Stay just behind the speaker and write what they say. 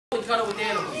cuddle with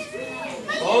animals.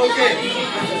 Okay,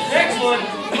 next one,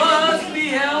 loves to be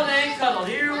held and cuddled.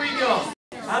 Here we go.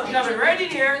 I'm coming right in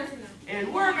here,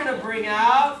 and we're going to bring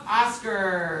out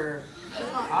Oscar.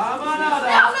 Come on out,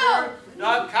 Oscar.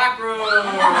 The cockroach.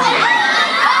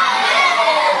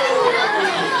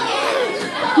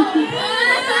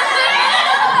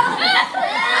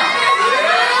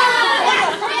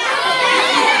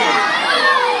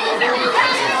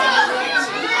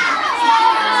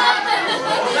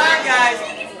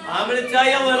 I'm going to tell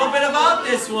you a little bit about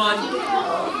this one.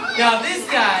 Now this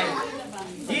guy,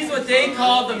 he's what they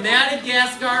call the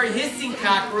Madagascar hissing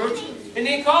cockroach. And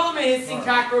they call him a hissing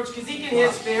cockroach because he can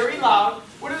hiss very loud.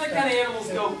 What other kind of animals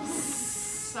go?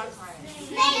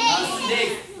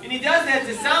 Snake. And he does that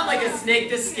to sound like a snake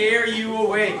to scare you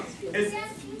away.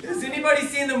 Has anybody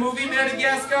seen the movie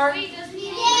Madagascar? We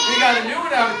got a new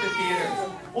one out at the theater.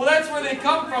 Well, that's where they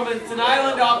come from. It's an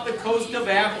island off the coast of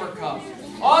Africa.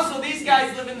 Also, these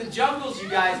guys live in the jungles, you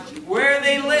guys. Where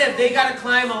they live, they got to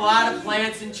climb a lot of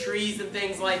plants and trees and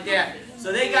things like that.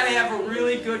 So they got to have a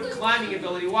really good climbing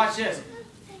ability. Watch this.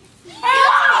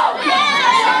 Oh!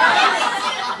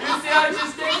 You see how it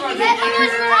just takes one? Yep.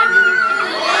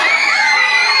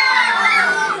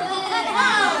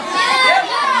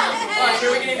 Watch,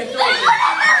 here we can even throw it.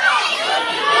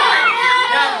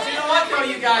 Now, you know what though,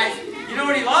 you guys? You know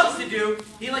what he loves to do?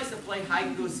 He likes to play hide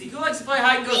and go seek. Who likes to play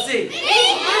hide and go seek?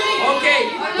 Okay,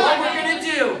 what we're going to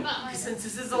do, since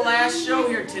this is the last show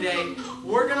here today,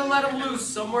 we're going to let him loose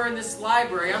somewhere in this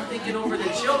library. I'm thinking over the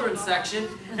children's section.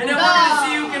 And then we're going to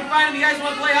see who can find him. You guys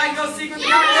want to play hide and go seek with the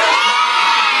cockroach?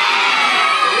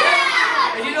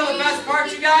 Yeah. And you know the best part,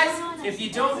 you guys? If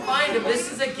you don't find him, this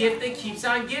is a gift that keeps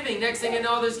on giving. Next thing you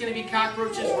know, there's going to be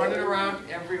cockroaches running around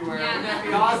everywhere. Wouldn't that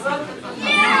be awesome?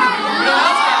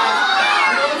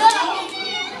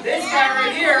 This guy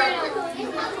right here,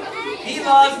 he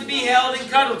loves to be held and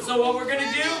cuddled. So what we're going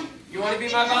to do, you want to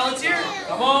be my volunteer?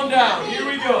 Come on down. Here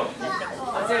we go.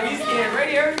 Let's have you stand right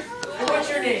here. And what's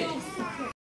your name?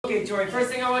 Okay, Tori, first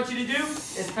thing I want you to do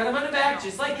is pat him on the back,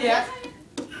 just like that.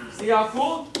 See how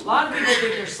cool? A lot of people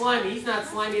think they're slimy. He's not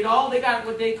slimy at all. They got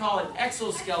what they call an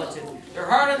exoskeleton. They're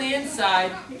hard on the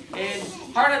inside and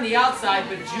hard on the outside,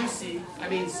 but juicy. I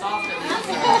mean, soft on the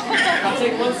inside. I'll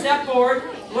take one step forward.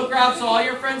 Look around so all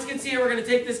your friends can see it. We're going to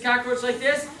take this cockroach like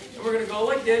this, and we're going to go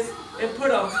like this and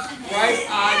put him right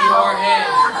on your head.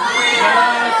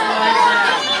 Just like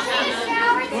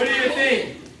that. What do you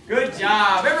think? Good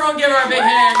job. Everyone give her a big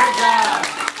hand. Good job.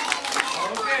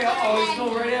 Okay, uh-oh, he's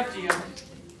going right after you.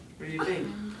 What do you think?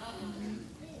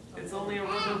 It's only a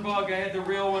rubber bug. I had the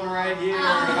real one right here.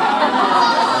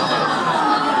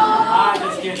 I'm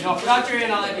just kidding. No, put out your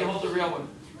hand. I'll let you hold the real one.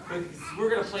 We're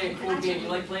going to play a cool game. You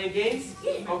like playing games?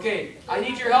 Okay, I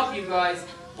need your help, you guys.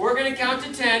 We're going to count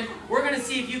to 10. We're going to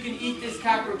see if you can eat this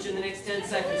cockroach in the next 10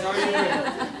 seconds. Are you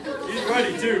ready? He's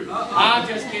ready, too. I'm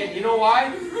just kidding. You know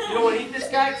why? You don't want to eat this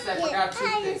guy? Because I forgot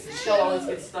toothpicks. The shell always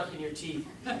gets stuck in your teeth.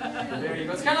 There you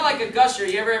go. It's kind of like a gusher.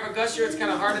 You ever have a gusher? It's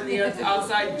kind of hard on the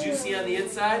outside and juicy on the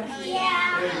inside?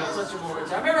 Yeah. There you go. Such a more good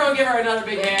job. Everyone give her another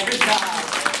big hand. Good job.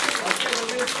 Okay, we'll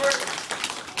do this work.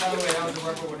 By the way, that was a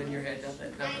rubber one in your head,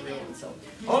 not the real one. So,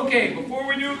 okay, before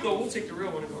we do it, though, we'll take the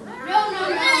real one and go. No.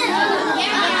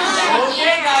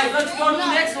 Okay, guys, let's go to the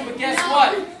next one. But guess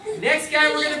what? Next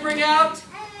guy we're going to bring out,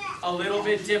 a little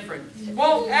bit different.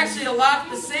 Well, actually, a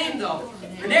lot the same, though.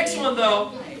 The next one,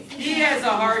 though, he has a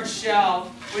hard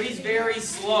shell, but he's very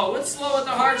slow. What's slow with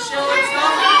the hard shell and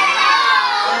stuff?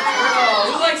 A turtle.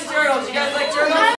 Who likes turtles? You guys like turtles?